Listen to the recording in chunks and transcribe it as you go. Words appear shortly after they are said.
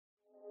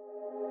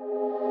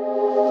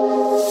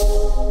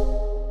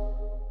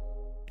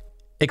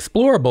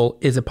Explorable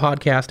is a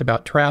podcast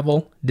about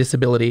travel,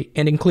 disability,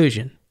 and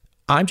inclusion.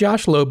 I'm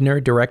Josh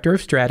Loebner, Director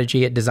of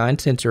Strategy at Design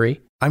Sensory.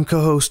 I'm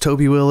co-host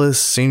Toby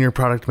Willis, Senior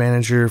Product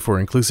Manager for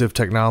Inclusive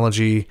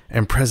Technology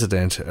and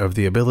President of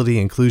the Ability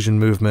Inclusion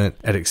Movement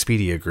at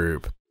Expedia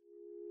Group.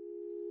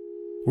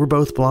 We're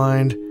both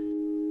blind.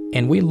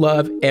 And we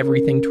love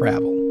everything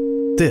travel.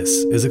 This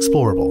is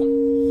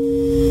Explorable.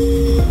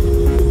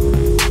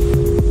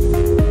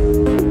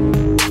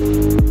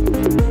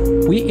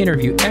 We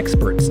interview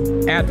experts,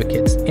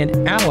 advocates,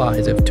 and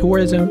allies of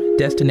tourism,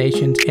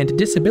 destinations, and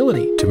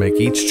disability to make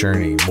each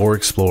journey more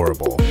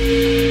explorable.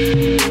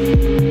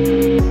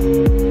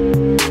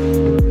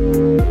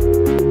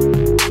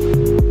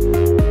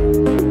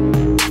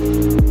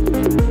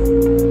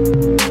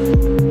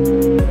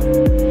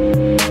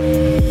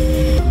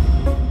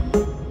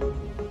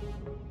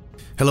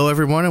 Hello,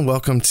 everyone, and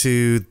welcome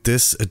to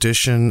this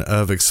edition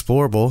of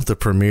Explorable, the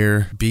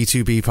premier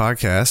B2B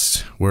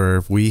podcast,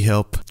 where we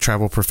help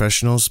travel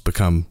professionals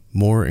become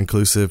more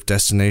inclusive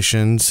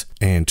destinations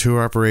and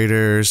tour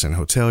operators and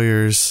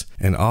hoteliers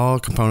and all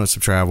components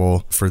of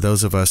travel for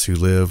those of us who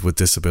live with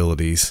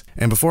disabilities.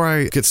 And before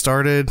I get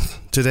started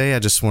today, I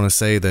just want to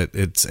say that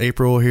it's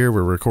April here.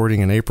 We're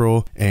recording in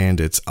April, and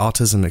it's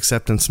Autism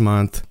Acceptance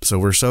Month. So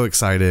we're so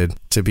excited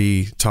to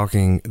be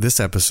talking this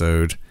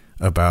episode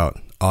about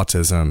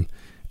autism.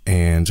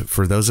 And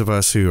for those of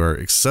us who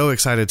are so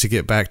excited to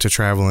get back to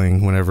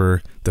traveling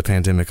whenever the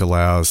pandemic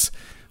allows,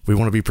 we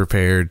want to be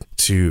prepared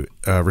to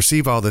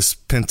receive all this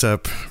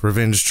pent-up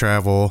revenge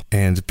travel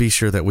and be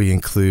sure that we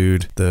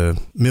include the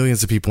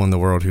millions of people in the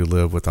world who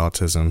live with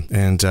autism.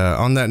 And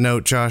on that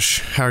note,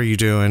 Josh, how are you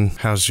doing?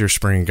 How's your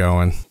spring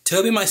going?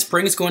 Toby, my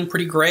spring's going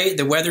pretty great.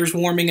 The weather's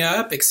warming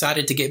up.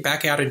 Excited to get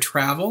back out and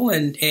travel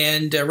and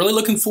really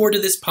looking forward to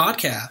this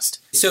podcast.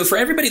 So for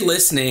everybody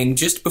listening,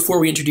 just before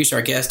we introduce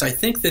our guest, I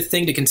think the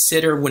thing to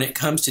consider when it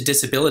comes to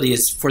disability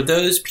is for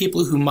those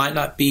people who might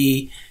not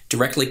be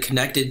directly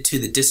connected to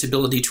the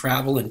disability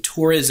travel and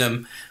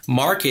tourism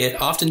market,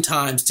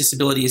 oftentimes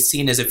disability is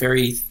seen as a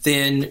very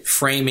thin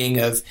framing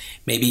of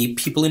maybe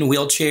people in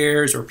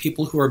wheelchairs or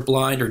people who are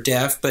blind or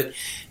deaf. But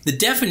the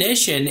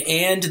definition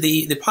and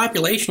the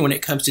population when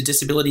it comes to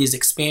disability is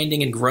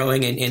expanding and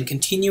growing and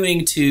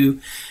continuing to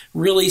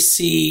really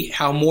see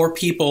how more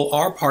people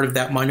are part of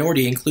that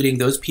minority, including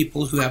those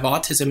people who have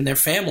autism in their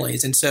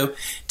families. And so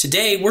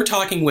today we're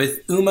talking with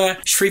Uma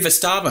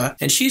Shrivastava,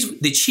 and she's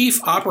the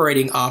Chief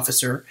Operating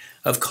Officer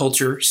of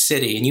Culture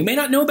City. And you may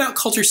not know about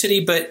Culture City,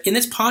 but in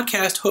this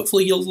podcast,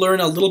 hopefully you'll learn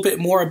a little bit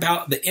more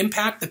about the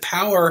impact, the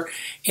power,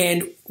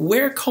 and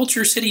where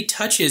Culture City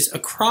touches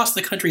across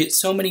the country at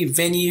so many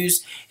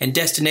venues and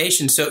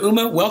destinations. So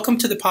Uma, welcome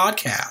to the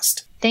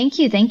podcast. Thank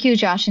you. Thank you,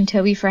 Josh and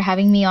Toby, for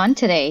having me on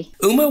today.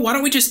 Uma, why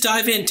don't we just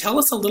dive in? Tell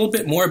us a little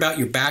bit more about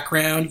your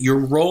background, your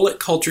role at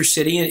Culture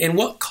City, and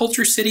what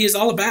Culture City is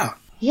all about.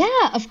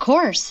 Yeah, of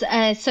course.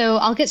 So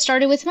I'll get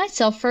started with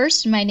myself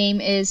first. My name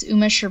is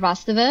Uma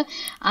Shrivastava.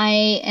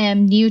 I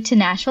am new to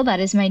Nashville. That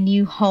is my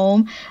new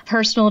home.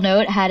 Personal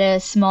note, had a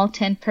small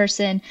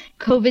 10-person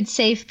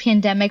COVID-safe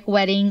pandemic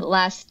wedding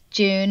last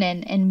June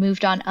and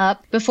moved on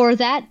up. Before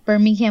that,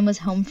 Birmingham was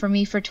home for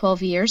me for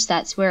 12 years.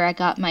 That's where I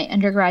got my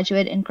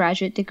undergraduate and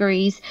graduate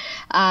degrees.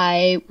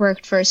 I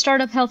worked for a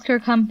startup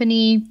healthcare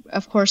company,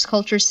 of course,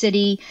 Culture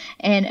City,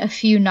 and a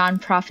few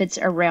nonprofits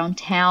around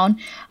town.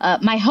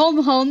 My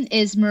home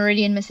is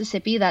Meridian,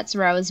 Mississippi. That's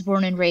where I was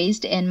born and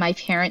raised, and my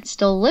parents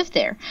still live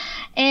there.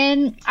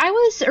 And I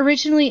was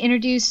originally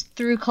introduced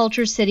through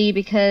Culture City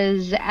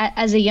because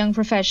as a young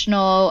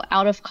professional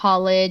out of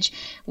college,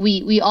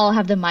 we all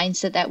have the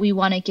mindset that we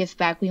want to give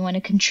back. We want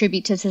to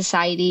contribute to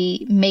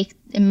society, make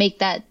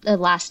that a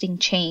lasting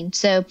change.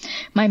 So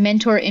my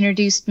mentor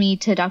introduced me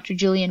to Dr.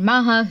 Julian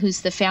Maha,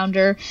 who's the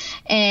founder.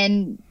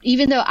 And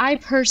even though I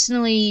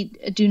personally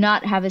do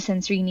not have a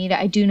sensory need,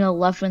 I do know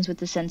loved ones with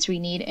a sensory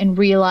need and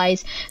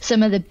realize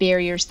some of the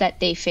barriers that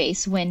they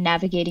face when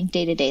navigating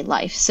day-to-day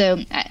life. So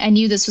I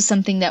knew this was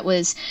something that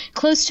was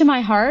close to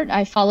my heart.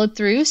 I followed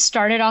through,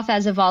 started off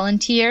as a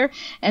volunteer,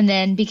 and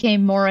then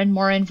became more and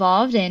more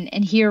involved. And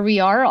here we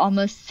are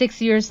almost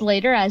 6 years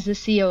later as the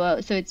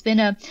COO. So it's been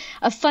a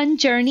fun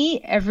journey.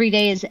 Every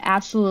day is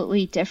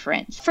absolutely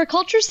different. For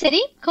Culture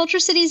City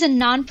is a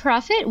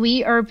nonprofit.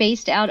 We are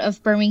based out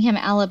of Birmingham,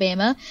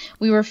 Alabama.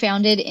 We were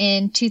founded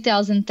in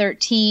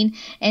 2013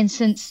 and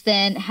since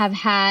then have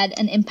had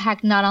an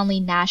impact not only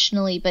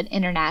nationally but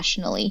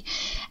internationally.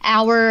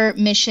 Our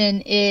mission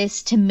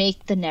is to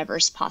make the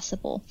nevers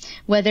possible,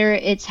 whether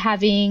it's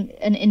having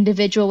an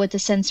individual with a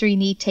sensory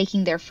need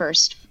taking their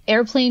first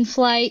airplane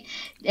flight,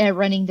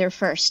 running their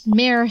first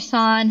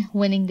marathon,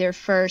 winning their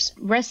first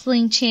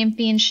wrestling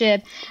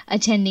championship,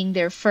 attending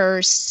their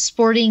first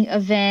sporting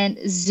event,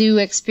 zoo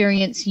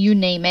experience, you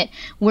name it.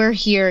 We're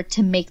here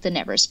to make the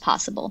nevers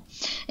possible.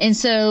 And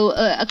so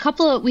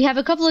we have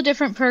a couple of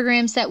different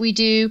programs that we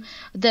do.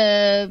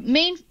 The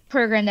main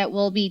program that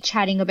we'll be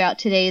chatting about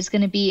today is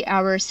going to be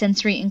our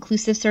sensory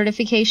inclusive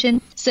certification.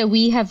 So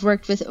we have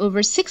worked with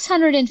over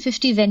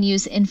 650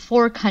 venues in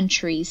 4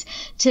 countries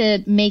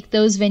to make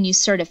those venues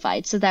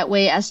certified. So that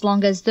way, as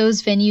long as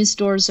those venues'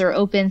 doors are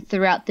open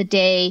throughout the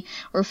day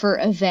or for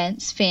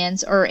events,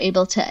 fans are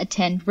able to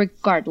attend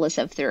regardless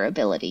of their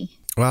ability.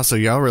 Wow, so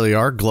y'all really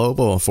are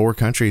global, 4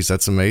 countries.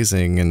 That's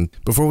amazing. And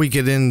before we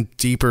get in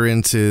deeper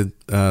into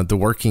the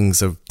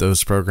workings of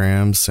those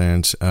programs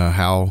and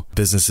how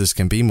businesses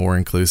can be more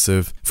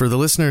inclusive, for the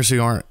listeners who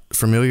aren't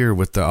familiar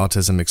with the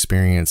autism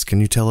experience,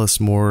 can you tell us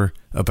more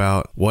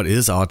about what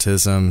is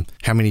autism,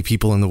 how many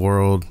people in the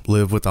world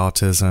live with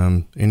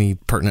autism, any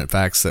pertinent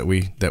facts that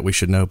we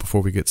should know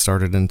before we get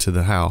started into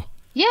the how?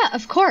 Yeah,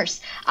 of course.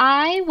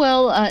 I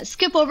will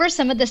skip over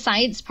some of the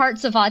science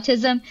parts of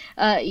autism.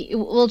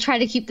 We'll try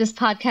to keep this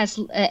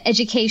podcast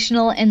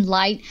educational and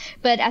light.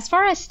 But as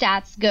far as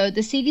stats go,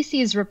 the CDC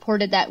has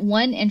reported that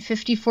 1 in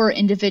 54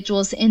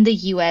 individuals in the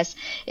U.S.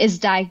 is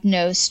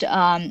diagnosed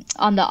on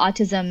the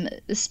autism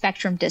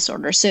spectrum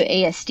disorder, so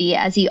ASD,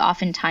 as you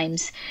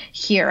oftentimes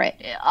hear it.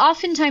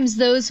 Oftentimes,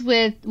 those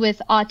with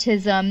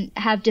autism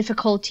have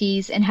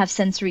difficulties and have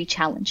sensory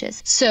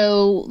challenges.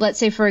 So let's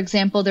say, for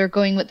example, they're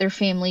going with their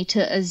family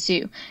to a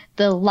zoo.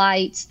 The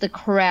lights, the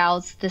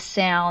crowds, the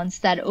sounds,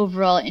 that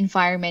overall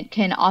environment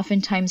can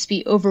oftentimes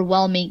be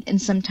overwhelming and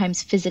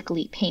sometimes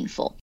physically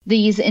painful.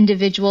 These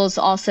individuals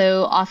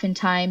also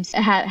oftentimes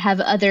have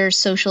other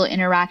social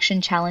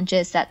interaction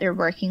challenges that they're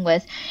working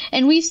with.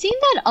 And we've seen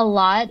that a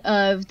lot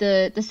of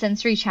the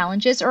sensory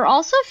challenges are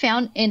also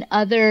found in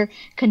other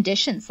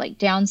conditions like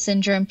Down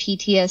syndrome,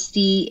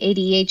 PTSD,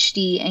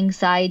 ADHD,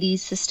 anxiety,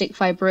 cystic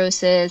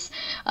fibrosis,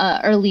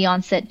 early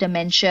onset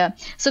dementia.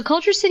 So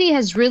Culture City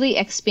has really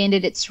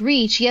expanded its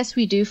reach. Yes,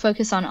 we do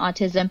focus on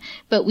autism,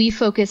 but we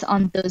focus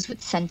on those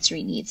with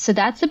sensory needs. So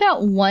that's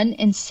about 1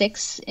 in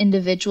 6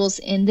 individuals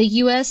in the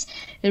U.S.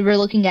 We're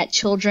looking at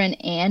children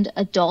and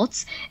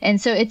adults. And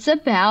so it's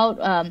about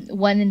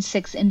 1 in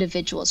 6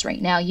 individuals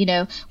right now. You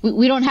know,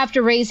 we don't have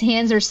to raise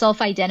hands or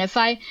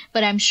self-identify,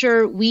 but I'm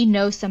sure we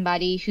know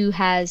somebody who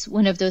has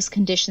one of those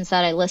conditions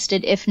that I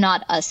listed, if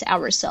not us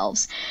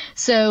ourselves.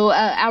 So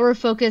our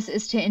focus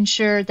is to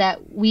ensure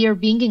that we are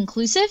being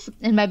inclusive.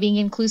 And by being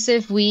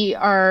inclusive, we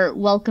are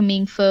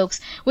welcoming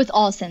folks with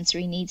all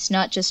sensory needs,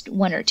 not just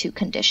 1 or 2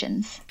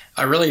 conditions.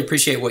 I really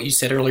appreciate what you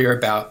said earlier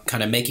about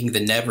kind of making the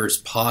nevers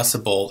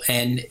possible.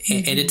 And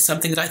it's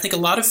something that I think a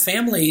lot of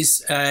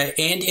families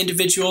and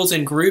individuals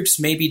and groups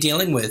may be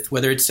dealing with,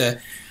 whether it's a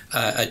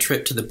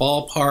trip to the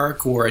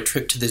ballpark or a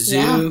trip to the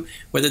zoo,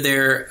 whether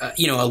they're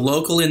a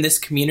local in this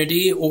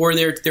community or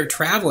they're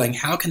traveling.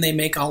 How can they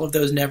make all of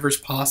those nevers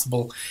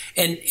possible?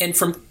 And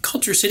from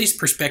Culture City's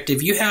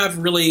perspective, you have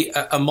really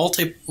a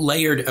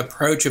multi-layered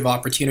approach of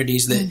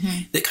opportunities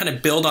that kind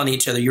of build on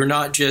each other. You're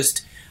not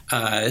just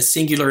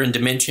singular in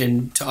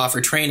dimension to offer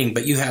training,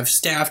 but you have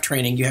staff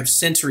training, you have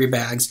sensory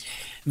bags,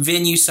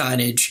 venue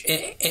signage,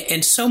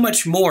 and so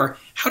much more.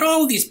 How do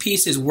all of these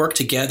pieces work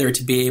together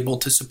to be able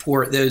to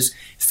support those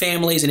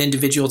families and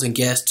individuals and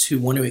guests who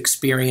want to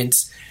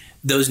experience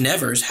those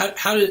nevers?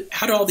 How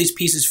do all these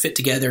pieces fit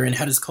together, and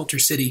how does Culture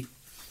City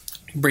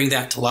bring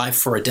that to life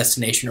for a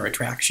destination or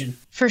attraction?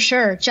 For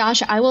sure.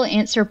 Josh, I will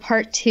answer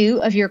part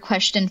 2 of your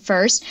question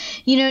first.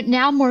 You know,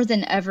 now more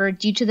than ever,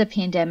 due to the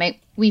pandemic,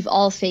 we've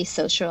all faced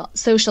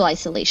social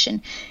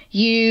isolation.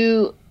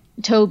 You,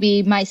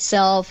 Toby,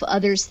 myself,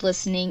 others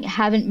listening,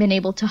 haven't been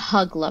able to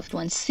hug loved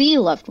ones, see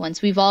loved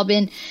ones. We've all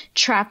been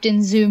trapped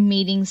in Zoom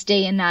meetings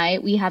day and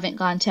night. We haven't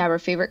gone to our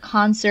favorite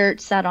concert,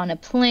 sat on a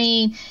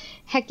plane,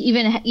 heck,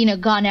 even,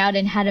 gone out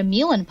and had a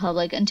meal in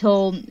public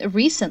until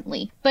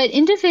recently. But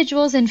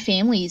individuals and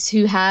families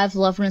who have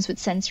loved ones with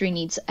sensory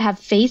needs have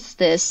faced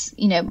this,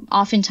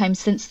 oftentimes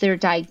since their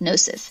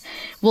diagnosis.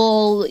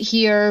 We'll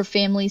hear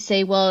families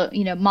say, well,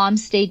 mom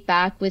stayed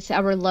back with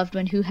our loved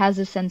one who has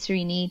a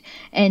sensory need,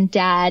 and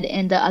dad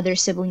and the other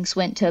siblings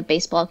went to a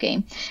baseball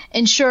game.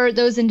 And sure,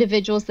 those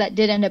individuals that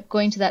did end up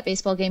going to that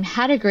baseball game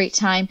had a great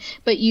time,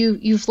 but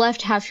you've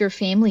left half your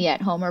family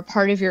at home or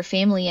part of your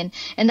family, and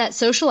that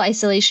social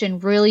isolation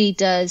really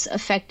does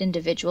affect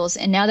individuals.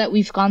 And now that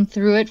we've gone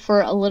through it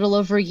for a little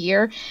over a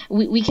year,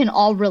 we can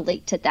all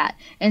relate to that.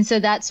 And so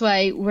that's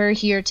why we're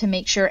here to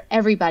make sure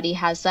everybody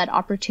has that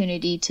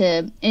opportunity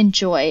to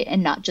enjoy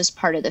and not just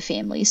part of the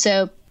family.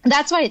 So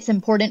that's why it's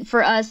important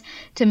for us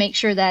to make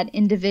sure that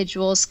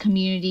individuals,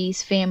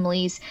 communities,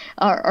 families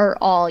are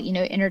all,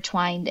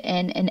 intertwined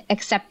and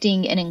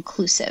accepting and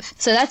inclusive.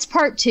 So that's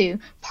part 2.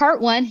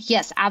 Part 1,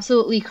 yes,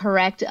 absolutely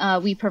correct.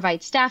 We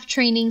provide staff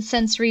training,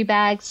 sensory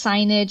bags,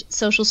 signage,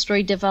 social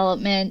story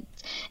development,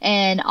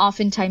 and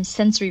oftentimes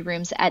sensory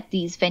rooms at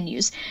these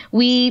venues.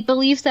 We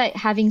believe that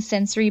having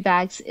sensory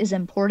bags is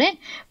important,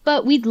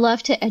 but we'd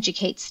love to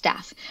educate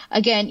staff.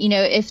 Again,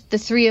 if the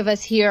three of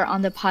us here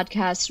on the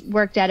podcast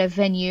worked at a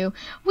venue,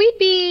 we'd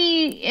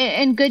be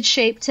in good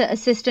shape to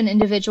assist an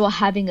individual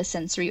having a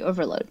sensory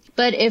overload.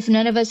 But if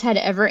none of us had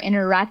ever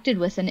interacted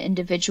with an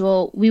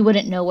individual, we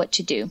wouldn't know what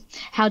to do,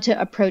 how to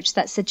approach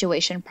that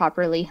situation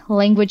properly,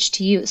 language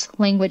to use,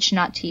 language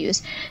not to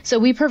use. So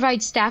we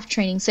provide staff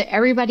training so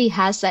everybody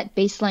has that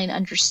baseline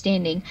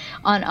understanding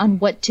on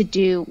what to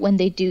do when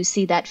they do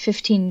see that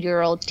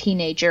 15-year-old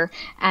teenager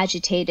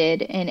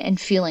agitated and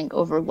feeling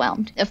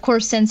overwhelmed. Of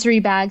course, sensory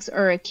bags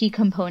are a key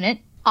component.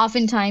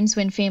 Oftentimes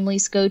when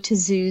families go to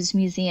zoos,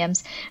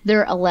 museums,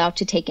 they're allowed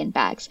to take in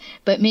bags.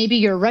 But maybe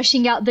you're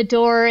rushing out the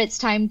door, it's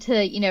time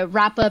to,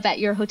 wrap up at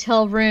your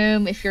hotel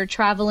room if you're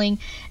traveling,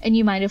 and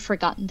you might have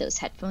forgotten those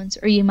headphones,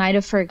 or you might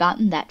have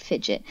forgotten that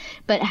fidget.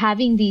 But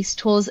having these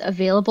tools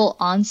available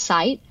on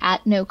site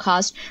at no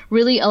cost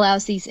really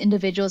allows these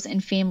individuals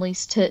and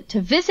families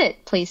to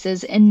visit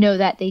places and know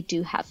that they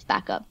do have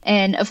backup.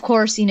 And of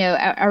course,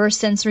 our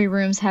sensory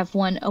rooms have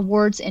won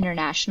awards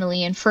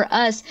internationally. And for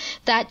us,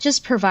 that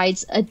just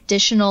provides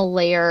additional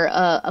layer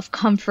of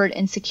comfort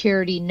and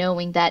security,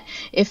 knowing that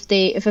if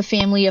a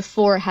family of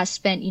four has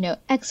spent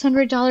X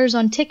 $100s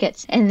on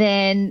tickets and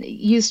then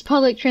used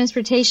public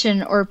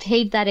transportation or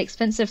paid that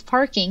expensive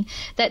parking,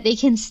 that they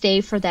can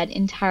stay for that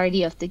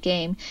entirety of the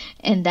game,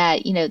 and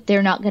that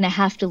they're not going to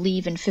have to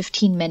leave in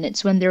 15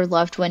 minutes when their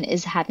loved one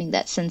is having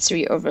that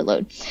sensory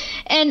overload.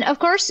 And of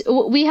course,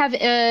 we have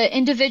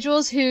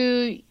individuals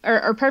who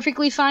are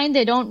perfectly fine.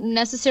 They don't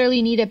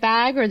necessarily need a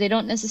bag, or they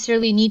don't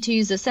necessarily need to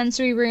use a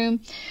sensory room.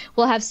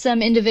 We'll have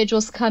some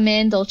individuals come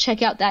in, they'll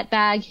check out that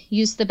bag,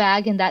 use the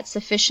bag, and that's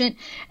sufficient.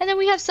 And then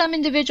we have some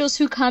individuals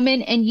who come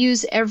in and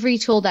use every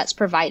tool that's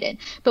provided.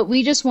 But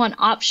we just want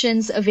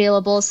options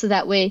available so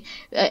that way,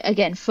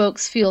 again,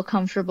 folks feel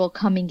comfortable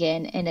coming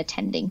in and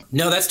attending.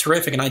 No, that's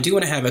terrific. And I do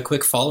want to have a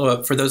quick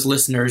follow-up for those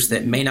listeners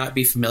that may not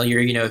be familiar.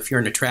 If you're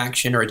an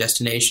attraction or a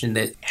destination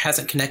that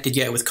hasn't connected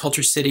yet with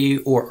Culture City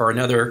or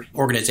another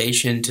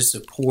organization to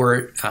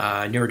support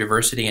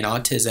neurodiversity and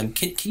autism,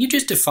 can you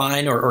just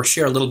define or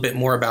share a little bit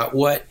more about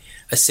what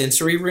a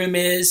sensory room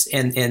is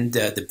and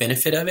the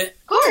benefit of it?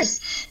 Of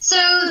course.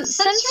 So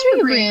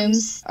sensory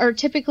rooms are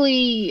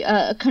typically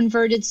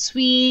converted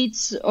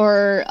suites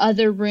or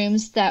other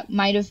rooms that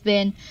might have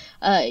been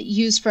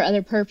used for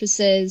other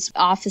purposes,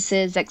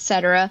 offices,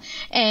 etc.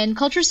 And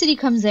Culture City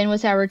comes in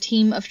with our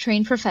team of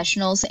trained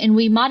professionals, and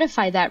we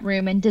modify that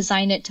room and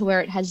design it to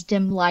where it has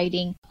dim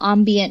lighting,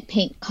 ambient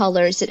paint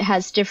colors. It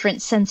has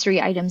different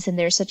sensory items in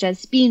there, such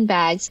as bean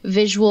bags,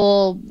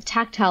 visual,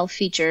 tactile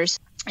features,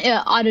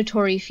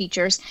 auditory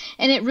features,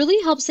 and it really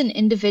helps an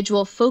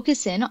individual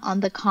focus in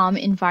on the calm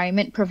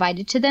environment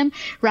provided to them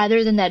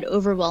rather than that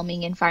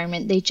overwhelming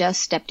environment they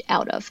just stepped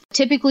out of.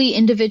 Typically,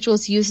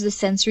 individuals use the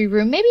sensory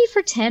room maybe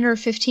for 10 or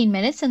 15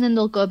 minutes, and then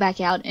they'll go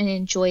back out and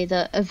enjoy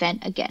the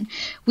event again.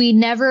 We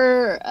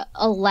never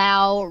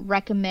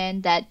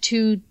recommend that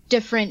two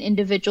different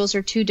individuals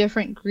or two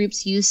different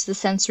groups use the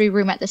sensory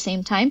room at the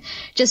same time,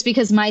 just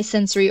because my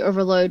sensory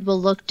overload will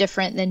look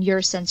different than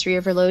your sensory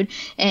overload.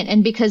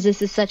 And because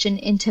this is such an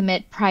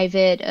intimate,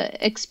 private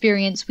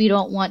experience, we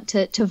don't want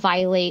to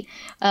violate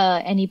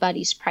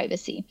anybody's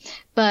privacy.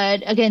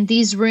 But again,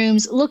 these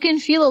rooms look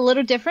and feel a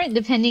little different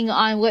depending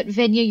on what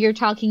venue you're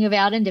talking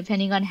about and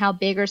depending on how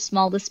big or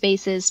small the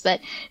space is.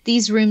 But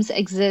these rooms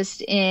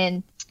exist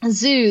in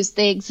zoos,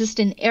 they exist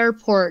in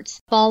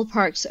airports,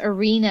 ballparks,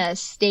 arenas,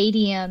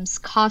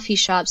 stadiums, coffee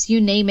shops, you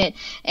name it.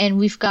 And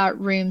we've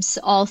got rooms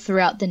all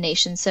throughout the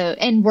nation,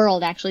 and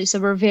world actually. So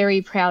we're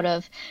very proud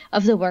of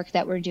the work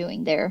that we're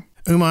doing there.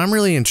 Uma, I'm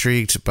really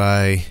intrigued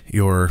by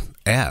your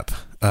app.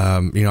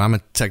 I'm a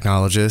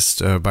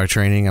technologist by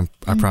training.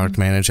 I product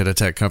manage at a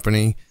tech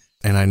company.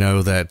 And I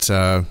know that,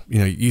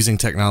 using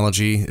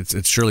technology,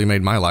 it's surely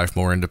made my life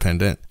more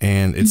independent,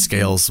 and it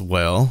scales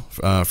well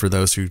for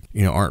those who,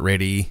 aren't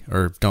ready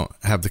or don't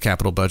have the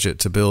capital budget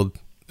to build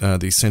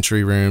these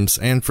sensory rooms.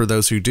 And for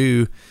those who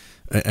do,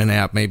 an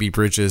app maybe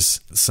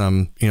bridges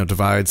some,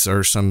 divides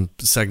or some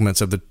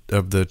segments of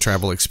the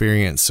travel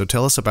experience. So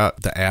tell us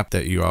about the app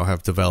that you all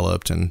have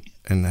developed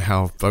and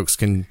how folks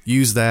can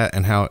use that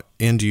and how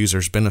end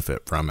users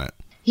benefit from it.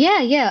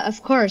 Yeah,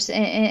 of course.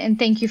 And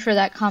thank you for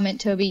that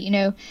comment, Toby.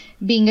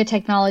 Being a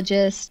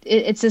technologist,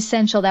 it's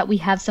essential that we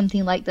have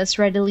something like this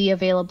readily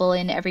available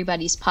in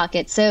everybody's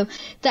pocket. So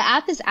the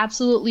app is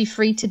absolutely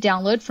free to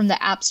download from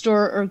the App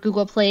Store or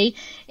Google Play.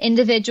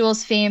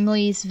 Individuals,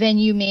 families,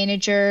 venue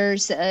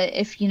managers,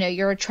 if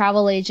you're a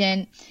travel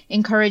agent,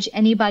 encourage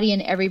anybody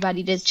and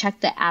everybody to check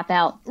the app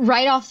out.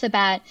 Right off the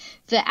bat,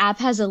 the app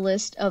has a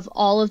list of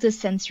all of the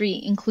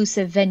sensory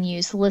inclusive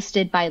venues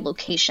listed by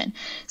location.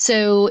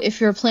 So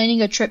if you're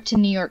planning a trip to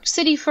New York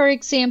City, for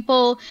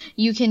example,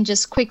 you can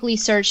just quickly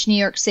search New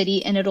York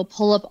City and it'll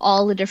pull up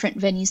all the different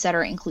venues that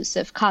are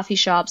inclusive: coffee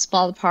shops,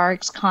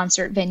 ballparks,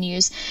 concert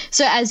venues.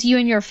 So as you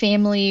and your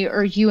family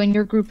or you and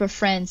your group of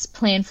friends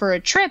plan for a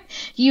trip,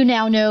 you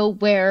now know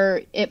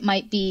where it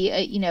might be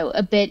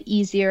a bit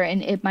easier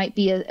and it might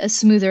be a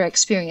smoother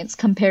experience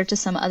compared to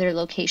some other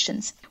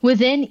locations.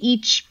 Within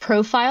each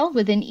profile,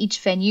 within each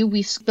venue,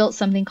 we've built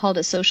something called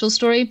a social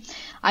story.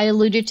 I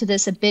alluded to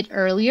this a bit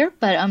earlier,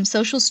 but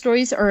social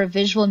stories are a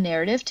visual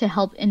narrative to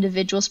help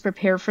individuals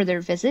prepare for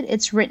their visit.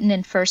 It's written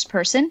in first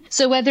person.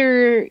 So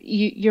whether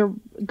you're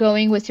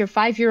going with your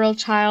 5-year-old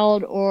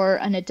child or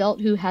an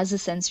adult who has a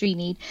sensory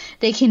need,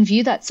 they can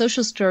view that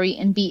social story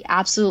and be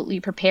absolutely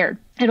prepared.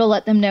 It'll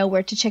let them know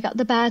where to check out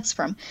the bags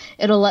from.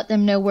 It'll let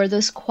them know where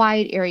those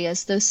quiet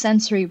areas, those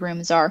sensory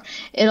rooms are.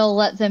 It'll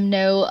let them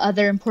know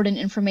other important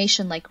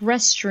information like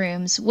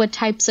restrooms, what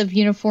types of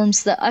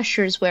uniforms the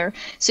ushers wear.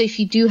 So if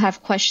you do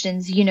have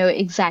questions, you know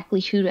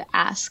exactly who to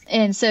ask.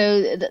 And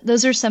so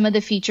those are some of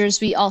the features.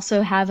 We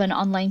also have an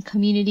online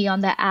community on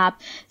the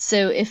app.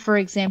 So if, for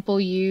example,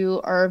 you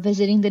are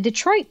visiting the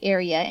Detroit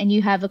area and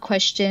you have a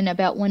question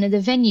about one of the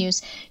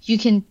venues, you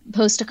can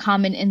post a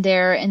comment in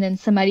there, and then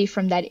somebody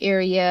from that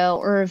area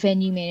or a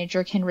venue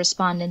manager can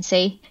respond and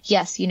say,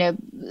 yes,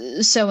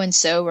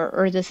 so-and-so,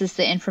 or this is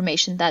the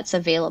information that's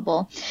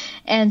available.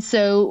 And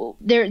so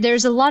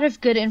there's a lot of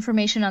good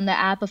information on the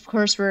app. Of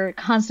course, we're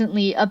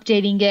constantly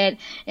updating it,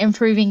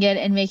 improving it,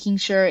 and making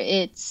sure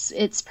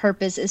its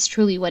purpose is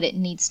truly what it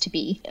needs to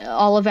be.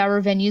 All of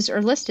our venues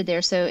are listed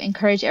there, so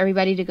encourage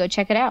everybody to go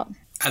check it out.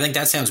 I think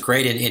that sounds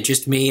great. And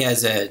just me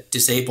as a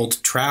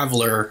disabled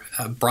traveler,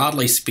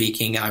 broadly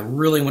speaking, I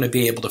really want to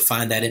be able to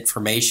find that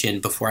information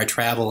before I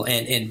travel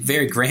and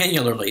very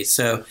granularly.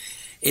 So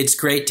it's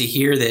great to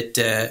hear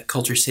that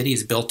Culture City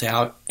has built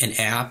out an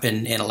app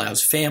and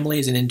allows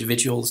families and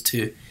individuals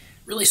to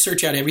really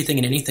search out everything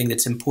and anything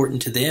that's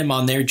important to them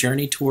on their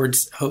journey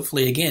towards,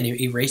 hopefully, again,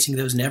 erasing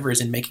those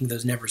nevers and making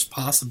those nevers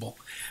possible.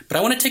 But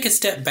I want to take a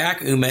step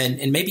back, Uma,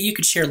 and maybe you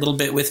could share a little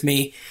bit with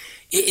me.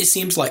 It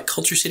seems like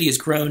Culture City has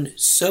grown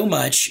so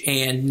much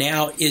and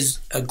now is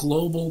a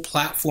global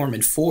platform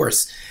and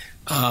force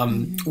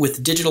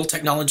with digital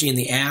technology in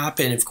the app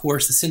and, of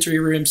course, the sensory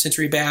room,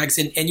 sensory bags.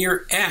 And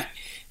you're at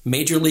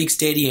major league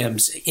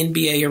stadiums,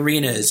 NBA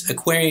arenas,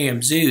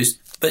 aquariums, zoos.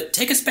 But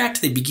take us back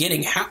to the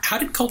beginning. How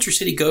did Culture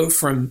City go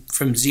from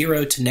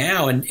zero to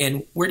now?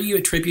 And where do you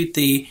attribute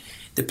the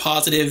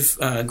positive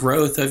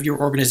growth of your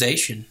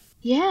organization?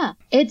 Yeah,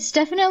 it's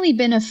definitely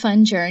been a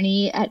fun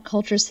journey at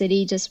Culture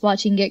City, just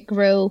watching it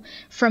grow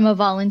from a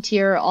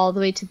volunteer all the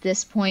way to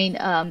this point.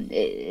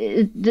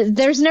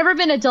 There's never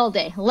been a dull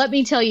day. Let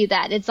me tell you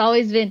that. It's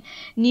always been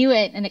new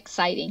and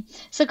exciting.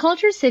 So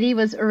Culture City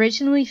was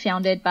originally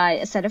founded by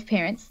a set of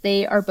parents.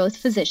 They are both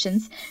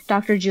physicians,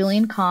 Dr.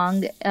 Julian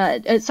Maha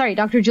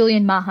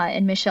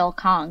and Michelle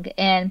Kong.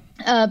 And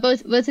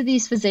both of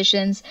these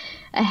physicians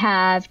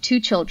have 2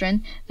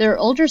 children. Their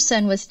older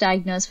son was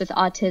diagnosed with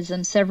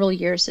autism several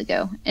years ago.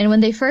 And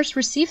when they first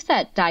received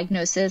that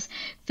diagnosis,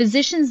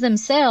 physicians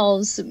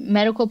themselves,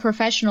 medical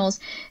professionals,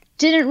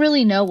 didn't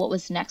really know what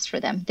was next for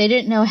them. They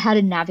didn't know how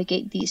to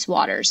navigate these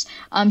waters.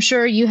 I'm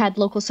sure you had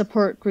local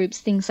support groups,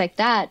 things like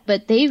that,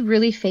 but they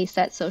really faced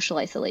that social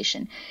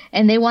isolation.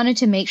 And they wanted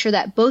to make sure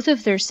that both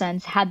of their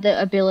sons had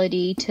the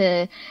ability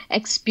to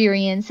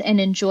experience and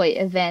enjoy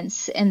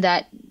events, and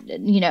that,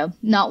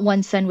 not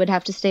one son would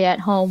have to stay at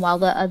home while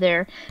the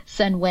other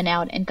son went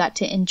out and got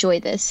to enjoy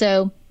this.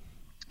 So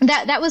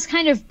that was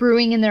kind of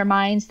brewing in their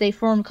minds. They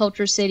formed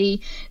Culture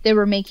City. They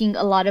were making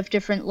a lot of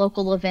different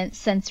local events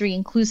sensory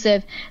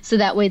inclusive, so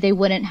that way they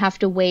wouldn't have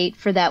to wait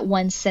for that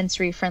one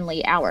sensory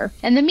friendly hour.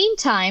 In the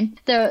meantime,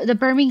 the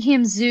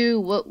Birmingham Zoo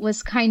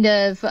was kind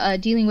of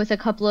dealing with a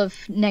couple of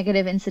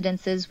negative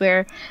incidences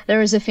where there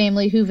was a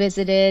family who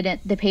visited and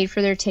they paid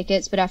for their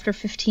tickets, but after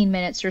 15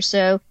 minutes or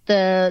so,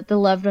 the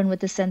loved one with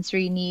the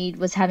sensory need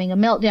was having a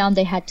meltdown.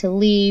 They had to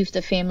leave.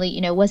 The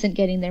family, wasn't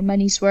getting their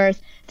money's worth.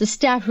 The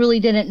staff really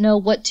didn't know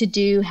what to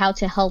do, how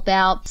to help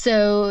out.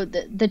 So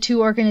the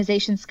 2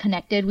 organizations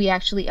connected. We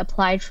actually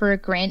applied for a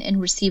grant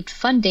and received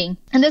funding.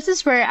 And this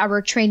is where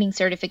our training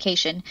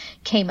certification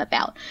came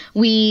about.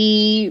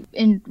 We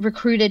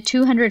recruited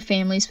 200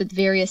 families with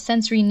various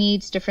sensory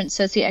needs, different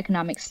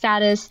socioeconomic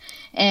status,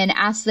 and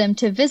asked them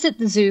to visit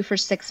the zoo for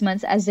 6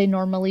 months as they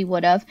normally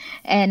would have,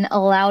 and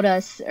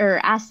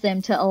asked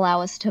them to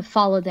allow us to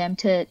follow them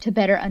to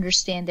better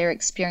understand their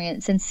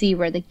experience and see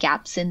where the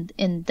gaps in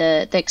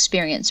the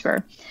experience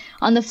were.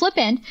 On the flip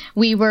end,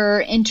 we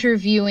were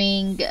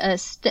interviewing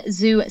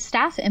zoo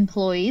staff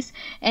employees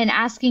and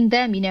asking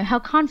them, how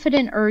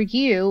confident are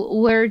you?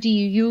 Where do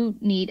you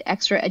need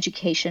extra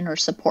education or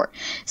support?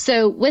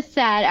 So with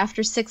that,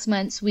 after 6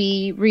 months,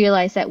 we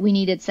realized that we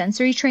needed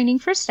sensory training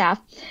for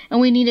staff, and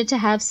we needed to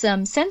have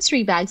some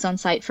sensory bags on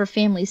site for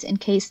families in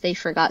case they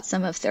forgot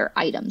some of their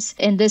items.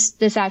 And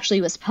this actually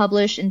was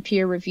published in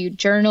peer-reviewed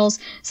journals,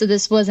 so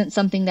this wasn't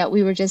something that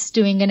we were just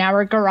doing in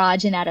our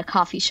garage and at a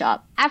coffee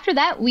shop. After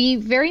that, we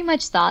very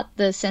much thought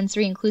the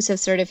sensory inclusive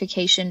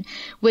certification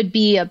would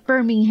be a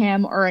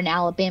Birmingham or an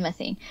Alabama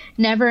thing.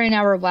 Never in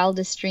our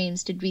wildest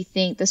dreams did we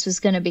think this was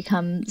going to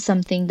become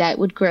something that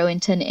would grow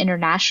into an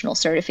international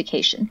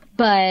certification.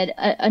 But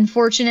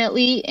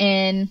unfortunately,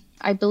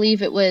 I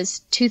believe it was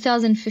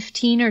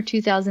 2015 or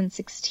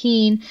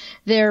 2016,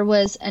 there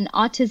was an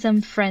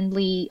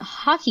autism-friendly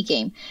hockey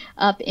game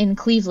up in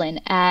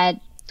Cleveland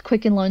at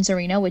Quicken Loans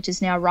Arena, which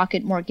is now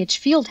Rocket Mortgage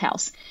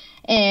Fieldhouse.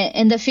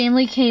 And the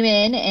family came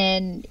in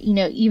and,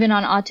 even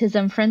on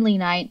autism friendly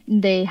night,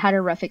 they had a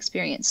rough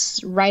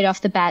experience right off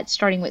the bat,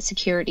 starting with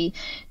security.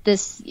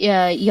 This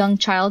young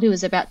child who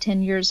was about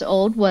 10 years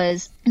old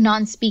was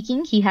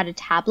non-speaking. He had a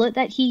tablet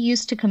that he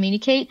used to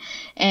communicate,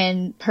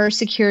 and per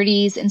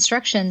security's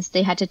instructions,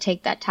 they had to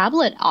take that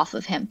tablet off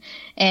of him.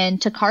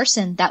 And to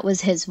Carson, that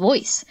was his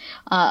voice.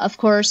 Of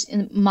course,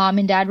 mom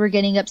and dad were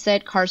getting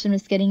upset. Carson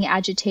was getting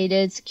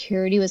agitated.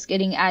 Security was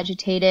getting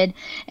agitated.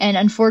 And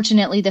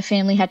unfortunately, the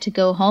family had to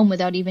go home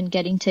without even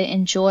getting to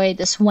enjoy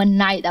this one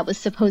night that was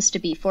supposed to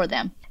be for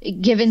them.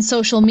 Given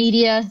social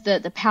media,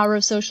 the power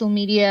of social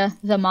media,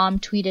 the mom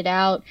tweeted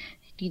out,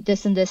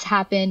 this and this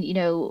happened,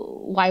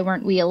 why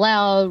weren't we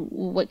allowed?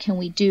 What can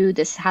we do?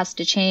 This has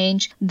to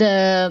change.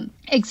 The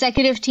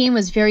executive team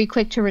was very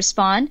quick to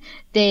respond.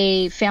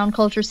 They found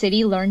Culture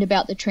City, learned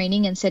about the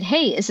training, and said,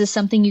 hey, is this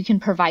something you can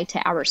provide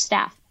to our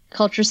staff?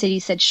 Culture City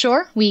said,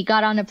 sure. We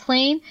got on a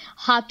plane,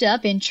 hopped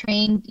up and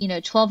trained,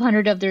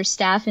 1,200 of their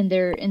staff in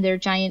their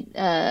giant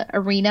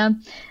arena,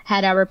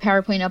 had our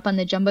PowerPoint up on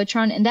the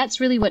Jumbotron. And that's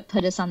really what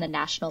put us on the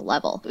national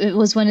level. It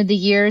was one of the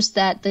years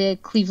that the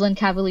Cleveland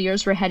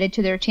Cavaliers were headed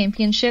to their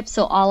championship.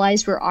 So all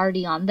eyes were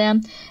already on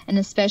them. And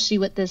especially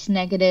with this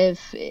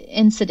negative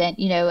incident,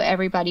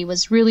 everybody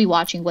was really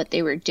watching what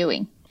they were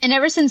doing. And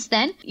ever since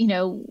then,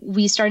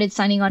 we started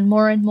signing on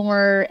more and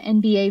more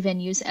NBA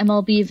venues,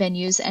 MLB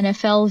venues,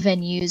 NFL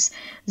venues,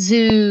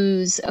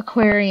 zoos,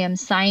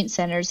 aquariums, science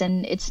centers,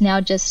 and it's now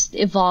just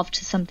evolved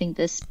to something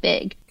this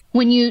big.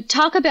 When you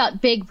talk about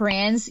big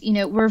brands,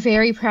 we're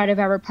very proud of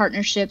our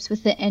partnerships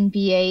with the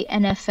NBA,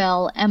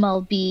 NFL,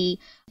 MLB,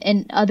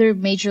 and other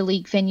major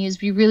league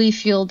venues. We really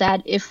feel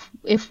that if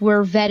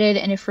we're vetted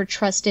and if we're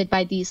trusted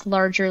by these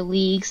larger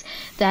leagues,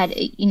 that,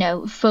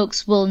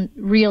 folks will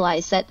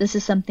realize that this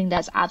is something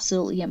that's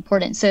absolutely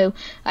important. So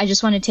I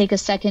just want to take a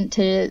second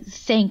to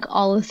thank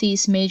all of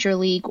these major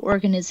league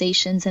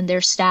organizations and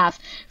their staff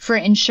for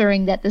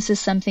ensuring that this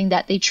is something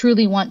that they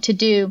truly want to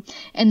do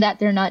and that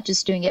they're not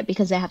just doing it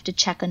because they have to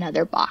check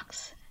another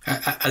box.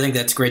 I think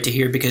that's great to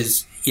hear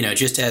because,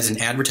 just as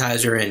an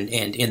advertiser and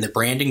in the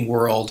branding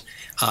world,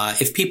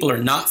 if people are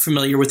not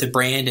familiar with a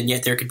brand and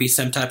yet there could be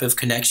some type of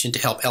connection to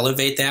help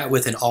elevate that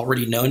with an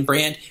already known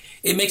brand,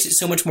 it makes it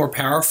so much more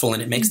powerful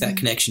and it makes that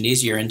connection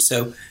easier. And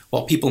so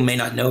while people may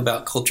not know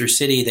about Culture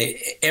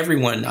City,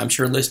 everyone I'm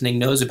sure listening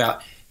knows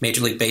about Major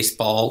League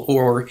Baseball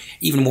or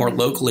even more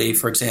locally,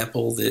 for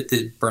example,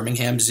 the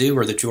Birmingham Zoo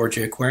or the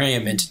Georgia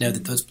Aquarium. And to know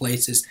that those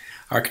places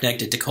are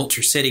connected to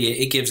Culture City,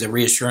 it gives a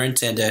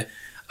reassurance and a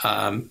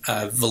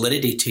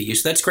validity to you.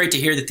 So that's great to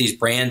hear that these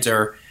brands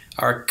are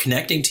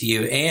connecting to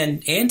you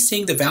and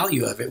seeing the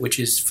value of it, which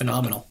is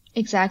phenomenal.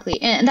 Exactly.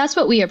 And that's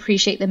what we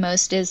appreciate the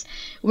most is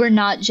we're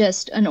not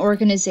just an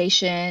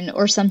organization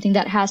or something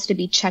that has to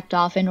be checked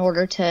off in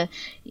order to,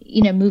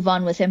 move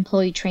on with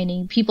employee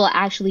training. People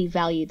actually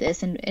value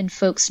this and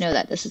folks know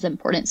that this is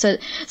important. So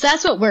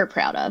that's what we're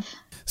proud of.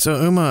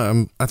 So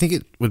Uma, I think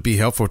it would be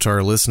helpful to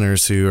our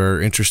listeners who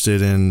are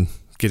interested in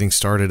getting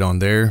started on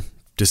their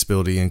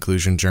disability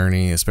inclusion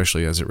journey,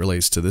 especially as it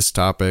relates to this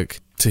topic,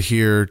 to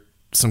hear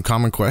some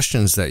common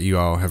questions that you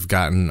all have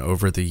gotten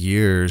over the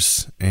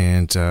years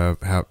and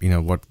how,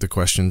 what the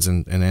questions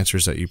and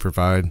answers that you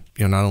provide,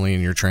 not only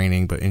in your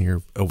training, but in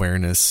your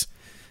awareness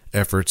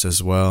efforts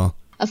as well.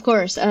 Of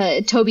course.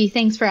 Toby,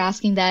 thanks for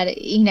asking that.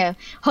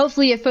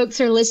 Hopefully if folks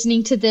are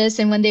listening to this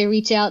and when they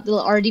reach out, they'll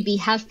already be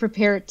half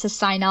prepared to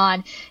sign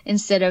on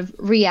instead of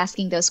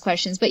re-asking those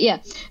questions. But yeah,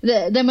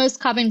 the most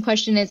common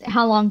question is,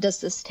 how long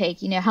does this take?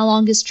 How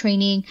long is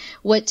training?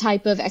 What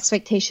type of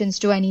expectations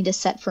do I need to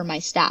set for my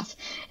staff?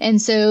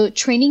 And so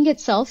training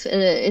itself,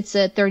 it's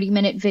a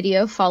 30-minute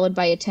video followed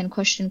by a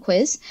 10-question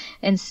quiz,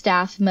 and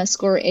staff must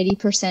score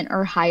 80%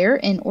 or higher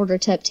in order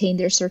to obtain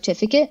their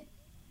certificate.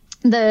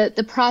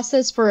 The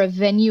process for a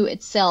venue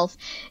itself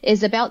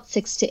is about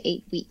 6 to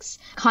 8 weeks.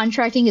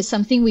 Contracting is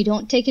something we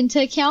don't take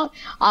into account.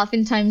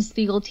 Oftentimes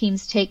legal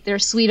teams take their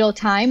sweet old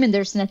time and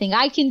there's nothing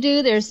I can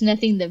do. There's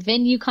nothing the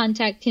venue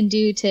contact can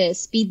do to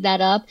speed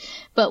that up.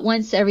 But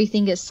once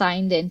everything is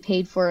signed and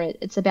paid for,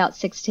 it's about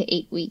 6 to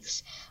 8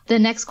 weeks. The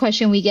next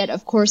question we get,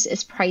 of course,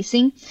 is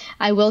pricing.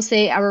 I will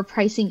say our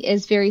pricing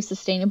is very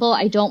sustainable.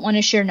 I don't want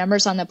to share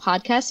numbers on the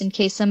podcast in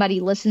case somebody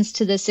listens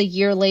to this a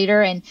year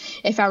later and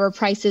if our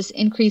prices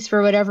increase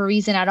for whatever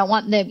reason, I don't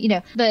want them,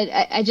 but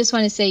I just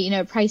want to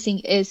say, pricing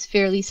is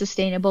fairly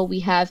sustainable.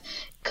 We have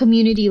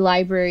community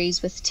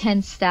libraries with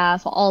 10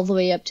 staff all the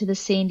way up to the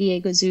San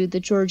Diego Zoo, the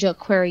Georgia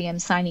Aquarium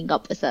signing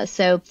up with us.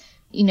 So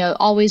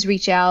always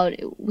reach out.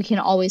 We can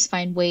always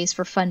find ways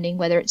for funding,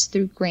 whether it's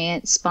through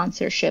grants,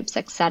 sponsorships,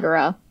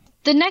 etc.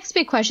 The next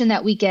big question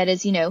that we get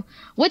is,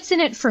 what's in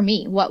it for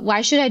me?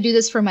 Why should I do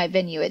this for my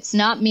venue? It's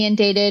not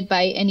mandated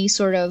by any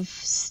sort of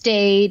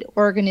state,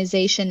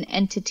 organization,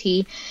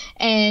 entity.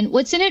 And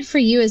what's in it for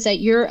you is that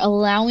you're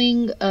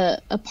allowing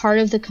a part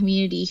of the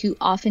community who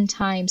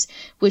oftentimes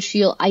would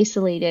feel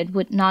isolated,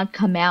 would not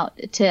come out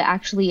to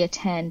actually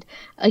attend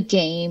a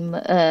game,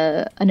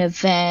 an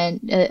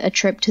event, a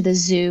trip to the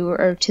zoo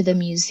or to the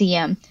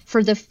museum.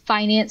 For the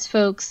finance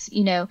folks,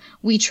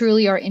 we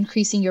truly are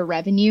increasing your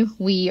revenue.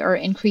 We are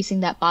increasing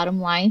that bottom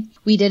line.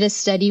 We did a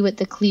study with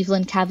the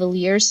Cleveland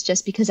Cavaliers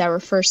just because our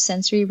first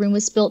sensory room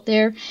was built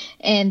there.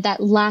 And that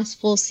last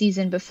full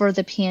season before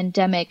the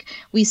pandemic,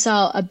 we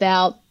saw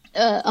about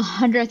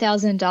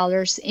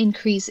 $100,000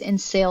 increase in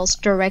sales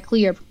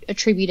directly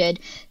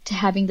attributed to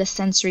having the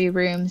sensory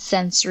room,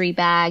 sensory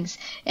bags,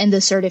 and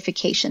the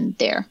certification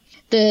there.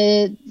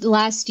 The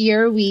last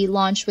year we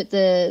launched with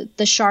the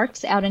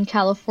Sharks out in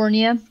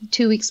California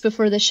 2 weeks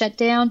before the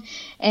shutdown,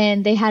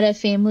 and they had a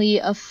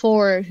family of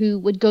 4 who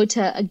would go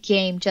to a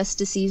game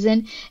just a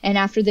season, and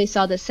after they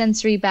saw the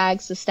sensory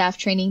bags, the staff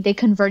training, they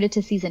converted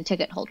to season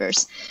ticket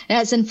holders.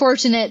 And it's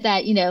unfortunate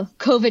that,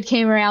 COVID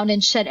came around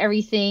and shut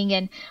everything,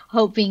 and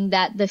hoping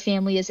that the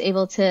family is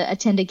able to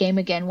attend a game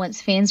again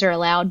once fans are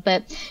allowed.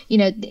 But,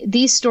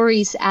 these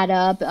stories add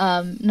up.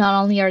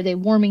 Not only are they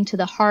warming to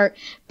the heart,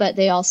 but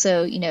they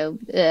also,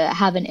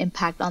 have an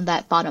impact on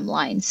that bottom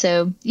line.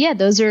 So yeah,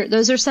 those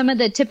are some of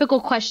the typical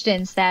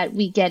questions that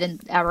we get in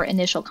our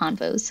initial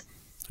convos.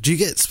 Do you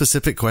get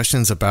specific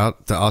questions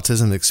about the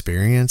autism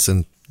experience,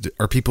 and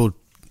are people,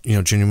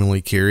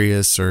 genuinely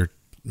curious or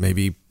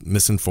maybe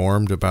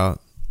misinformed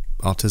about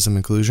autism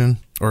inclusion?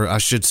 Or I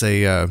should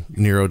say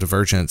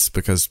neurodivergence,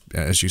 because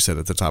as you said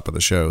at the top of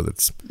the show,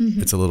 it's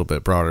a little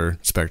bit broader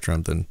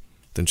spectrum than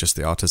just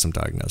the autism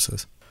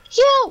diagnosis.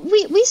 Yeah,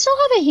 we still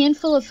have a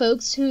handful of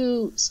folks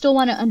who still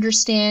want to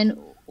understand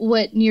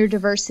what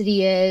neurodiversity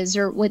is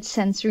or what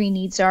sensory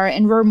needs are,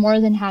 and we're more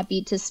than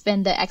happy to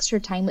spend the extra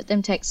time with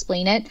them to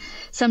explain it.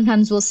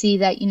 Sometimes we'll see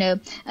that,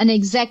 an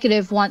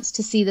executive wants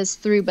to see this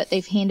through, but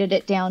they've handed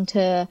it down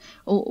to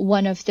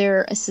one of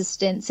their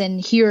assistants, and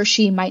he or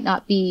she might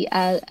not be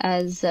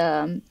as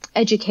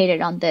educated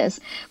on this.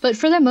 But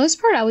for the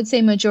most part, I would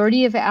say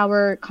majority of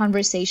our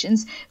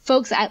conversations,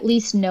 folks at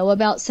least know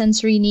about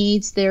sensory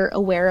needs, they're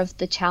aware of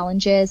the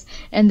challenges,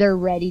 and they're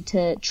ready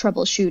to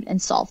troubleshoot and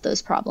solve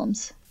those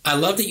problems. I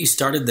love that you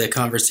started the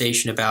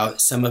conversation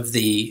about some of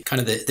the kind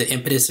of the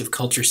impetus of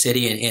Culture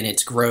City and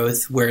its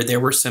growth, where there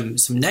were some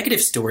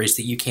negative stories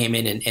that you came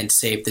in and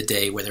saved the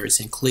day, whether it's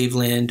in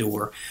Cleveland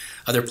or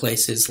other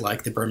places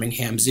like the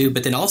Birmingham Zoo.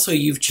 But then also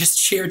you've just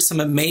shared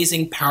some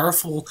amazing,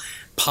 powerful,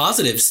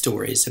 positive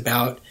stories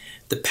about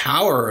the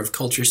power of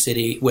Culture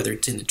City, whether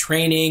it's in the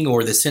training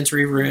or the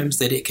sensory rooms,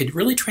 that it could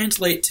really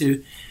translate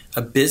to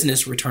a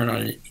business return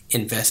on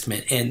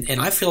investment.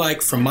 And I feel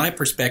like from my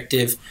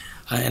perspective,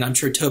 and I'm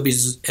sure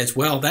Toby's as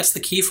well, that's the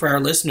key for our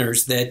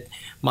listeners that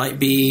might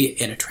be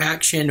an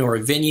attraction or a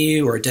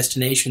venue or a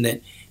destination that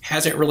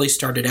hasn't really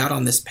started out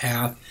on this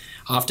path.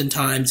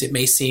 Oftentimes it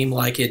may seem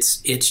like it's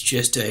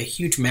just a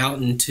huge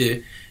mountain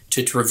to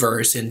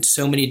traverse and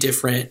so many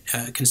different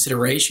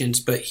considerations.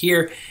 But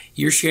here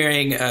you're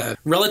sharing a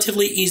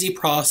relatively easy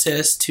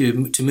process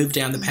to move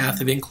down the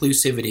path of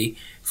inclusivity,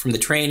 from the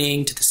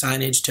training to the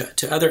signage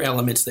to other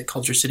elements that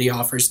Culture City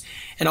offers,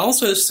 and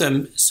also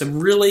some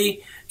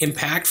really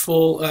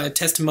impactful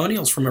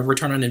testimonials from a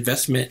return on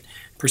investment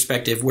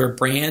perspective, where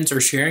brands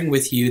are sharing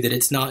with you that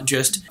it's not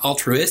just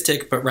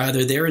altruistic, but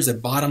rather there is a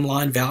bottom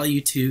line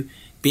value to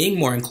being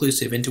more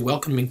inclusive and to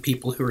welcoming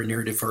people who are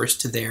neurodiverse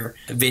to their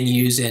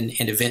venues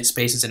and event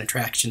spaces and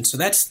attractions. So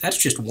that's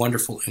just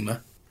wonderful,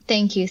 Uma.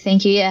 Thank you.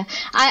 Yeah,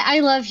 I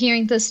love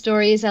hearing the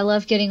stories. I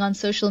love getting on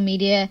social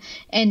media,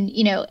 and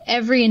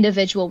every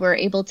individual we're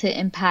able to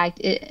impact.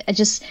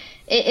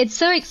 It's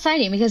so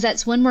exciting because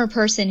that's one more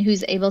person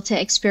who's able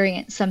to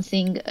experience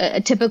something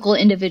a typical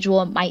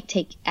individual might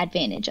take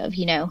advantage of.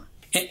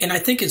 And I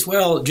think as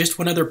well, just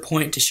one other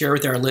point to share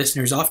with our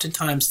listeners,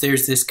 oftentimes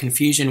there's this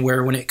confusion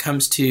where when it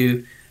comes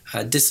to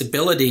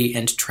disability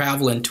and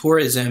travel and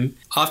tourism,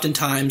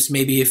 oftentimes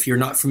maybe if you're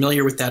not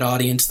familiar with that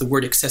audience, the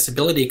word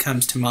accessibility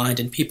comes to mind,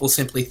 and people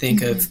simply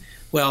think of,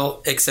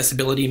 well,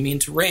 accessibility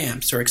means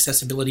ramps or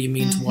accessibility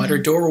means wider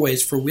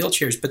doorways for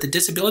wheelchairs. But the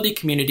disability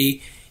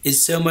community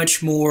is so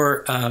much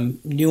more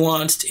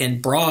nuanced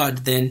and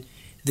broad than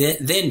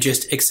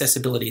just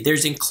accessibility.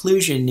 There's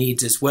inclusion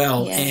needs as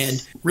well. Yes.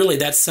 And really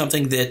that's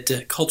something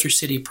that Culture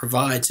City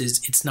provides.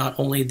 Is it's not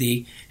only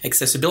the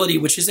accessibility,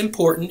 which is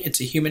important, it's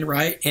a human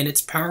right and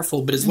it's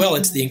powerful, but as well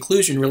it's the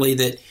inclusion really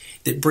that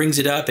brings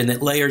it up and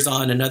that layers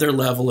on another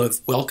level of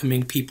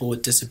welcoming people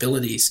with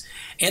disabilities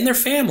and their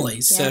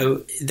families. Yeah.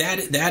 So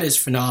that is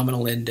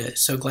phenomenal, and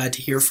so glad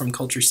to hear from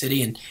Culture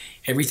City and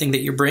everything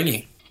that you're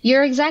bringing.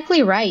 You're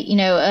exactly right.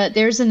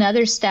 There's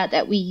another stat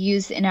that we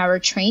use in our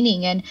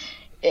training, and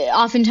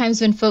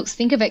oftentimes when folks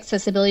think of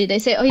accessibility, they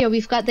say, oh yeah,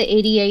 we've got the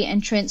ADA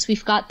entrance,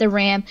 we've got the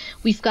ramp,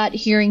 we've got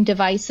hearing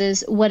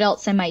devices. What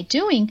else am I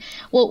doing?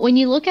 Well, when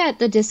you look at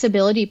the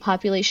disability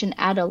population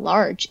at a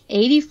large,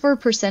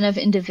 84% of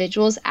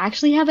individuals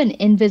actually have an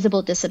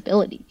invisible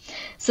disability.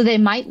 So they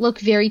might look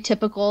very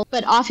typical,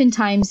 but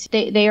oftentimes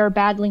they are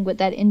battling with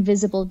that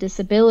invisible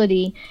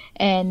disability,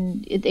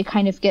 and they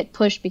kind of get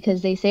pushed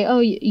because they say, oh,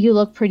 you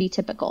look pretty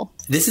typical.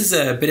 This is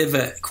a bit of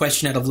a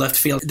question out of left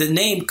field. The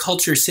name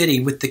Culture City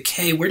with the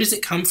K, where does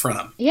it come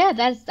from? Yeah,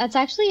 that's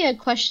actually a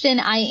question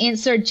I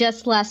answered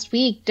just last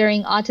week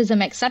during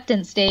Autism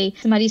Acceptance Day.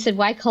 Somebody said,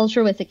 why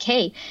culture with a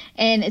K?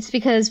 And it's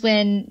because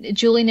when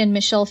Julian and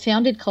Michelle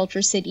founded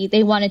Culture City,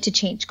 they wanted to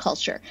change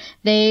culture.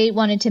 They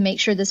wanted to make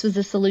sure this was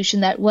a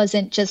solution that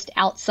wasn't just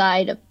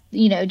outside of,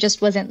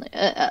 just wasn't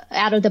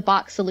out of the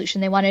box solution.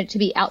 They wanted it to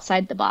be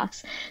outside the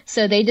box.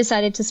 So they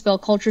decided to spell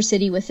Culture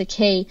City with a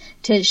K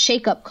to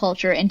shake up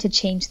culture and to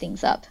change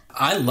things up.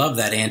 I love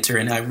that answer,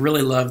 and I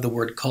really love the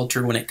word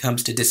culture when it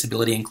comes to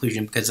disability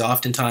inclusion, because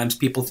oftentimes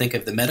people think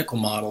of the medical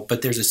model,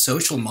 but there's a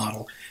social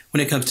model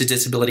when it comes to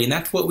disability, and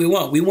that's what we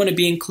want. We want to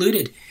be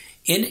included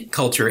in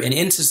culture and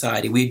in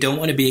society. We don't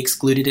want to be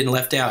excluded and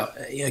left out.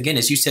 Again,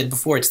 as you said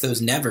before, it's those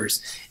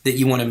nevers that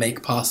you want to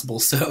make possible.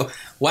 So,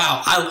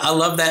 wow, I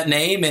love that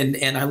name,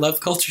 and I love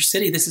Culture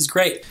City. This is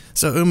great.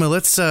 So, Uma,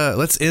 let's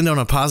end on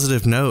a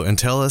positive note and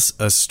tell us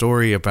a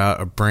story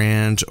about a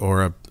brand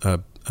or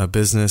a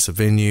business, a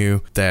venue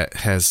that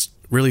has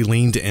really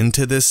leaned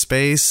into this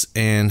space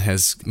and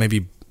has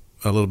maybe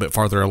a little bit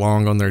farther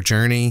along on their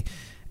journey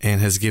and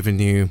has given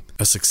you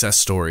a success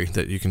story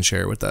that you can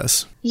share with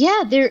us.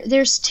 Yeah,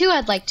 there's two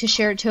I'd like to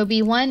share,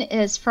 Toby. One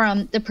is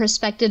from the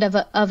perspective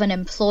of an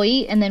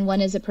employee, and then one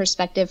is a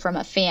perspective from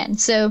a fan.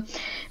 So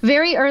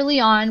very early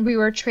on, we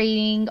were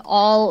training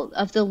all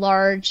of the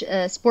large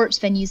sports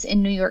venues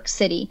in New York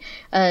City,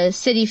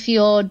 Citi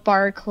Field,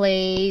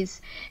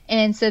 Barclays.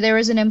 And so there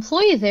was an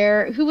employee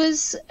there who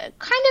was kind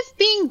of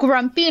being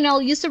grumpy, and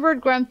I'll use the word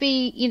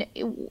grumpy.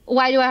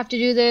 Why do I have to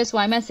do this?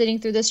 Why am I sitting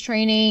through this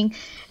training?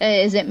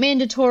 Is it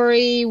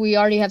mandatory? We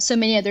already have so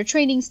many other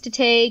trainings to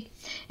take.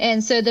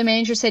 And so the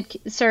manager said,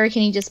 sir,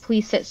 can you just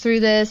please sit through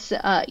this?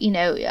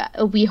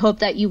 We hope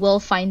that you will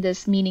find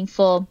this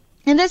meaningful.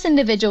 And this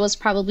individual was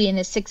probably in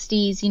his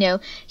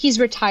 60s. He's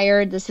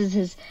retired. This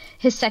is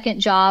his second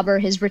job or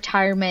his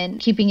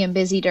retirement, keeping him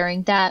busy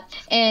during that.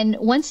 And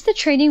once the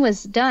training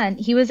was done,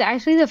 he was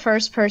actually the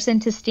first person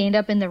to stand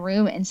up in the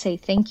room and say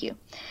thank you.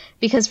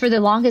 Because for the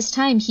longest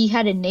time, he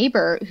had a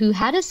neighbor who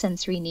had a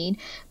sensory need,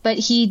 but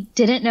he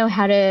didn't know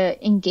how to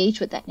engage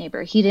with that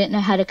neighbor. He didn't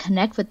know how to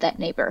connect with that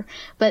neighbor.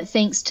 But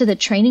thanks to the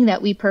training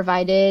that we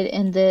provided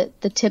and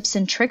the tips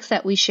and tricks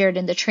that we shared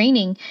in the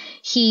training,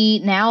 he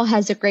now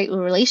has a great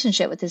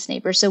relationship with his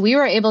neighbor. So we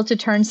were able to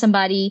turn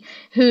somebody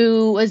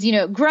who was,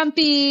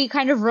 grumpy,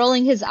 kind of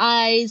rolling his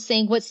eyes,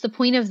 saying, what's the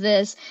point of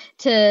this,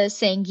 to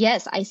saying,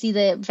 yes, I see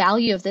the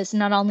value of this,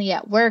 not only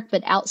at work,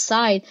 but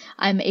outside.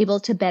 I'm able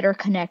to better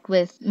connect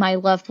with my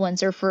loved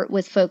ones or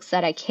with folks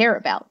that I care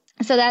about.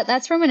 So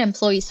that's from an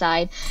employee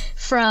side.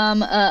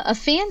 From a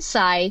fan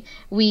side,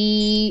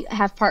 we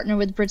have partnered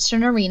with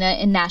Bridgestone Arena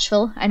in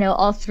Nashville. I know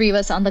all three of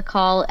us on the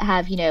call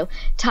have,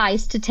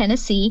 ties to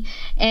Tennessee.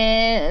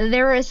 And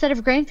there were a set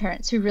of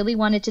grandparents who really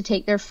wanted to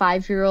take their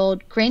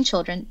 5-year-old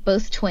grandchildren,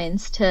 both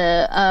twins, to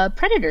a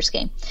Predators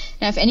game.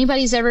 Now, if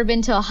anybody's ever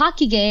been to a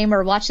hockey game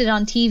or watched it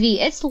on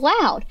TV, it's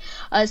loud,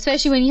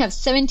 especially when you have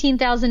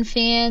 17,000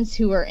 fans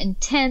who are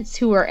intense,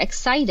 who are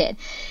excited.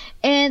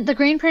 And the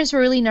grandparents were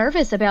really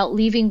nervous about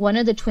leaving one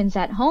of the twins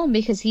at home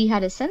because he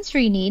had a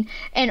sensory need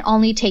and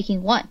only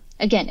taking one.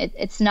 Again,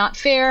 it's not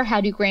fair.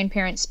 How do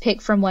grandparents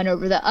pick from one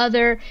over the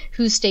other?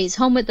 Who stays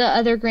home with the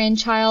other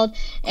grandchild?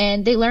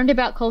 And they learned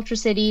about Culture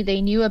City.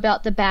 They knew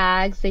about the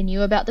bags. They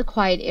knew about the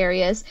quiet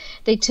areas.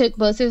 They took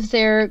both of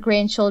their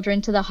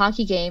grandchildren to the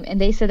hockey game,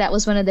 and they said that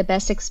was one of the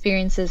best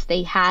experiences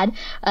they had.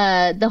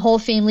 The whole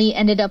family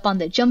ended up on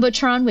the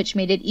Jumbotron, which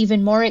made it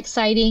even more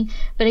exciting.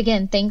 But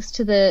again, thanks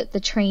to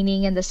the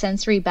training and the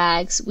sensory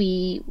bags,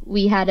 we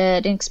had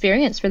an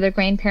experience where their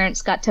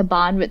grandparents got to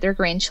bond with their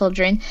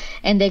grandchildren,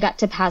 and they got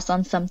to pass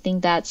on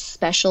something that's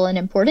special and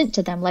important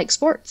to them, like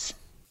sports.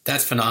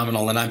 That's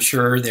phenomenal. And I'm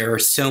sure there are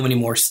so many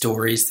more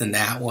stories than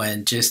that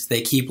one. Just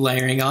they keep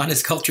layering on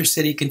as Culture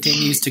City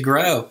continues to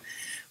grow.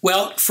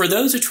 Well, for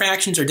those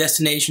attractions or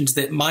destinations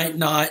that might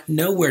not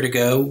know where to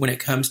go when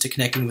it comes to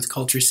connecting with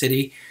Culture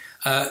City,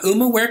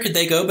 Uma, where could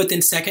they go? But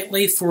then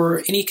secondly,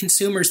 for any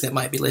consumers that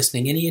might be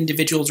listening, any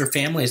individuals or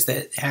families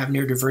that have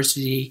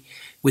neurodiversity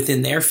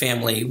within their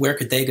family, where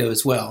could they go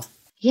as well?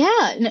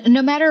 Yeah,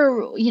 no matter,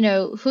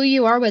 who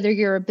you are, whether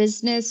you're a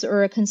business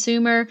or a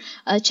consumer,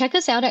 check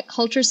us out at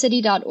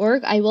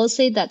culturecity.org. I will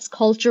say that's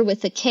culture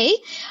with a K.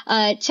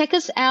 Check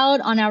us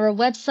out on our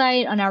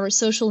website, on our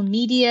social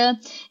media.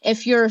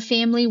 If you're a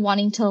family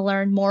wanting to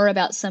learn more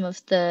about some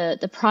of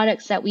the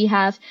products that we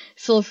have,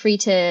 feel free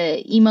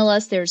to email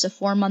us. There's a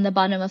form on the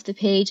bottom of the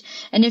page.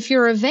 And if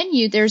you're a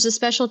venue, there's a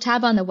special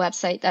tab on the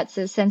website that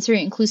says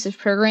Sensory Inclusive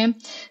Program.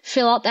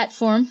 Fill out that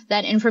form.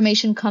 That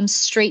information comes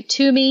straight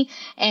to me,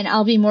 and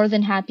I'll be be more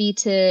than happy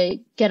to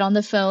get on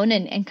the phone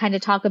and kind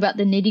of talk about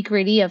the nitty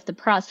gritty of the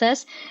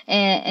process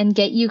and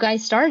get you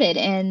guys started.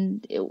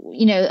 And,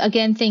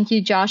 again, thank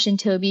you, Josh and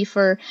Toby,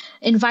 for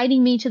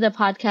inviting me to the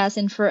podcast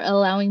and for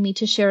allowing me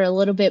to share a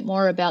little bit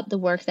more about the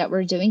work that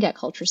we're doing at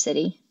Culture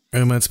City.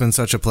 Uma, it's been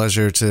such a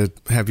pleasure to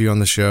have you on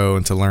the show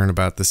and to learn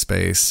about the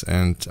space.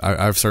 And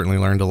I've certainly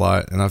learned a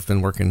lot. And I've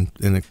been working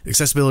in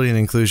accessibility and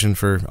inclusion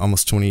for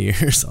almost 20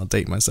 years. I'll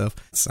date myself.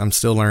 I'm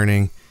still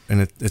learning.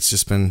 And it's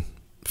just been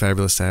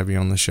fabulous to have you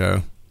on the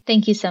show.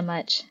 Thank you so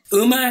much.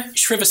 Uma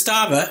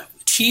Shrivastava,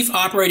 Chief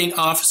Operating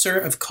Officer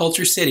of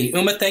Culture City.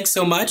 Uma, thanks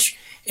so much.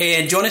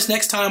 And join us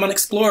next time on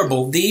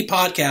Explorable, the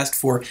podcast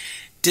for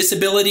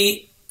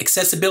disability,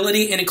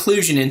 accessibility, and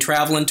inclusion in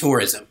travel and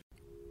tourism.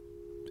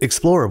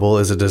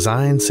 Explorable is a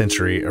Design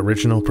Century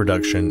original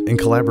production in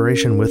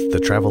collaboration with the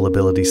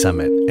Travelability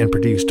Summit and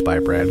produced by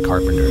Brad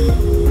Carpenter.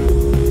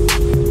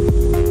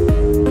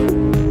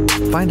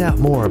 Find out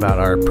more about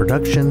our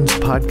productions,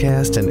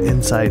 podcast, and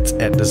insights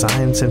at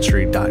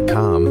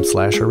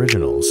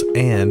designcentury.com/originals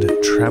and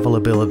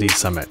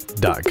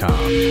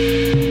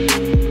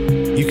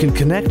travelabilitysummit.com. You can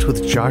connect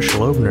with Josh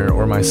Loebner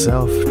or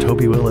myself,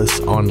 Toby Willis,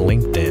 on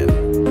LinkedIn.